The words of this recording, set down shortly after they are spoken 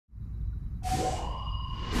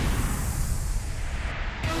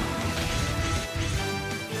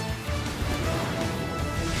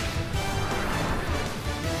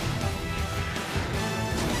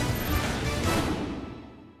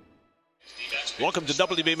Welcome to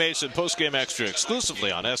WB Mason Postgame Extra exclusively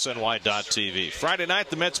on SNY.TV. Friday night,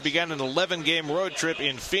 the Mets began an 11-game road trip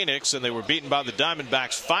in Phoenix, and they were beaten by the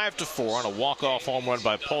Diamondbacks 5-4 on a walk-off home run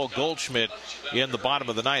by Paul Goldschmidt in the bottom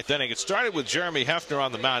of the ninth inning. It started with Jeremy Hefner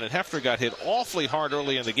on the mound, and Hefner got hit awfully hard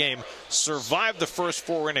early in the game, survived the first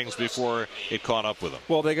 4 innings before it caught up with him.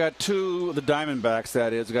 Well, they got two, the Diamondbacks,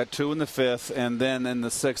 that is, got two in the fifth, and then in the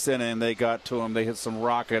 6th inning, they got to him. They hit some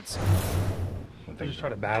rockets. I just try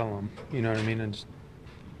to battle them, you know what I mean, and just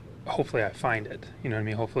hopefully I find it, you know what I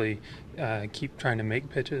mean. Hopefully keep trying to make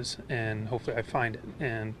pitches, and hopefully I find it,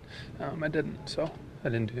 and I didn't, so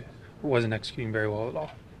wasn't executing very well at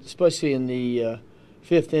all. Especially in the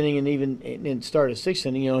 5th inning, and even in the start of the 6th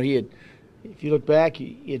inning, you know, he had, if you look back,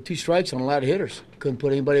 he had 2 strikes on a lot of hitters, couldn't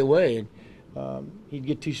put anybody away, and he'd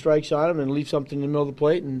get 2 strikes on him and leave something in the middle of the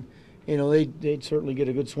plate, and you know they'd certainly get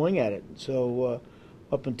a good swing at it. So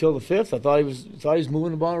up until the 5th, I thought he was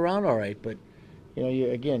moving the ball around all right, but you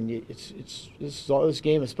know, this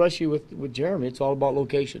game, especially with Jeremy, it's all about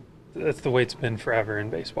location. That's the way it's been forever in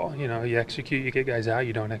baseball. You know, you execute, you get guys out.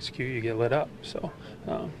 You don't execute, you get lit up. So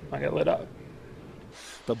I got lit up.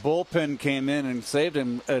 The bullpen came in and saved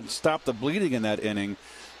him and stopped the bleeding in that inning.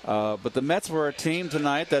 But the Mets were a team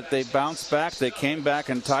tonight that they bounced back. They came back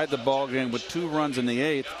and tied the ball game with 2 runs in the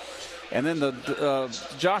 8th. And then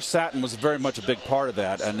Josh Satin was very much a big part of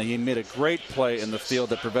that, and he made a great play in the field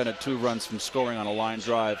that prevented 2 runs from scoring on a line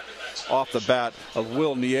drive off the bat of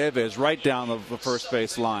Will Nieves right down the first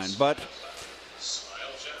base line. But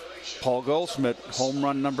Paul Goldschmidt, home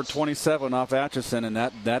run number 27 off Atchison, and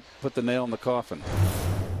that put the nail in the coffin.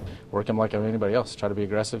 Work him like anybody else, try to be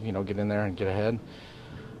aggressive, you know, get in there and get ahead.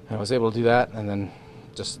 And I was able to do that, and then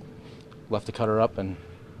just left the cutter up, and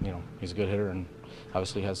you know, he's a good hitter and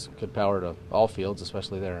obviously has good power to all fields,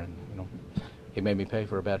 especially there, and you know, he made me pay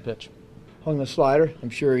for a bad pitch. Hung the slider. I'm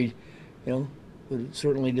sure he, you know,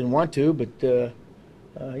 certainly didn't want to, but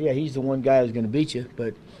yeah, he's the one guy who's going to beat you.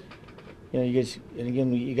 But you know,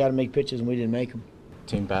 you got to make pitches, and we didn't make them.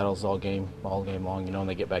 Team battles all game long, you know, and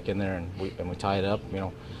they get back in there and we tie it up. You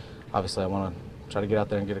know, obviously I want to try to get out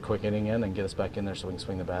there and get a quick inning in and get us back in there so we can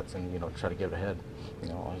swing the bats and, you know, try to get it ahead. You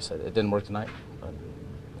know, like I said, it didn't work tonight, but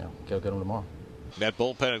you know, go get them tomorrow. That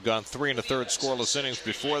bullpen had gone 3 1/3 scoreless innings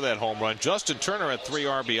before that home run. Justin Turner had 3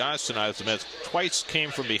 RBIs tonight. The Mets twice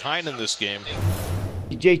came from behind in this game.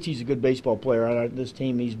 JT's a good baseball player on this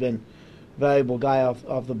team. He's been a valuable guy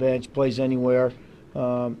off the bench, plays anywhere,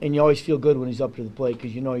 and you always feel good when he's up to the plate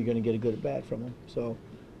because you know you're going to get a good at bat from him. So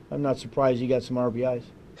I'm not surprised he got some RBIs.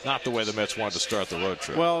 Not the way the Mets wanted to start the road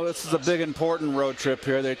trip. Well, this is a big, important road trip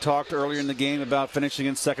here. They talked earlier in the game about finishing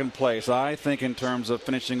in 2nd place. I think in terms of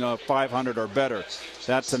finishing 500 or better.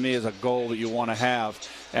 That, to me, is a goal that you want to have.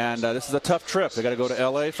 And this is a tough trip. They got to go to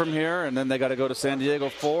L.A. from here, and then they got to go to San Diego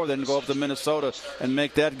 4, then go up to Minnesota and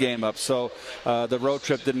make that game up. So the road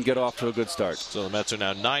trip didn't get off to a good start. So the Mets are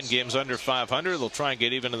now 9 games under 500. They'll try and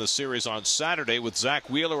get even in the series on Saturday with Zach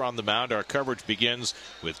Wheeler on the mound. Our coverage begins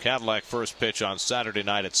with Cadillac first pitch on Saturday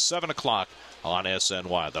night at 7 o'clock on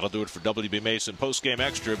SNY. That'll do it for WB Mason Postgame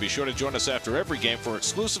Extra. Be sure to join us after every game for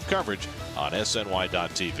exclusive coverage on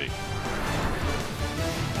SNY.TV.